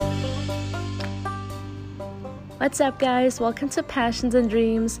What's up, guys? Welcome to Passions and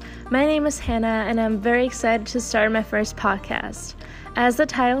Dreams. My name is Hannah, and I'm very excited to start my first podcast. As the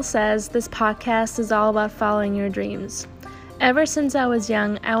title says, this podcast is all about following your dreams. Ever since I was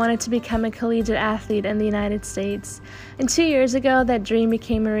young, I wanted to become a collegiate athlete in the United States, and 2 years ago, that dream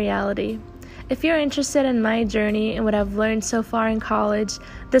became a reality. If you're interested in my journey and what I've learned so far in college,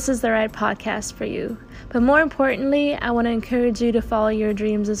 this is the right podcast for you. But more importantly, I want to encourage you to follow your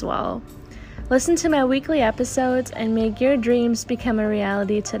dreams as well. Listen to my weekly episodes and make your dreams become a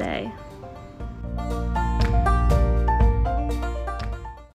reality today.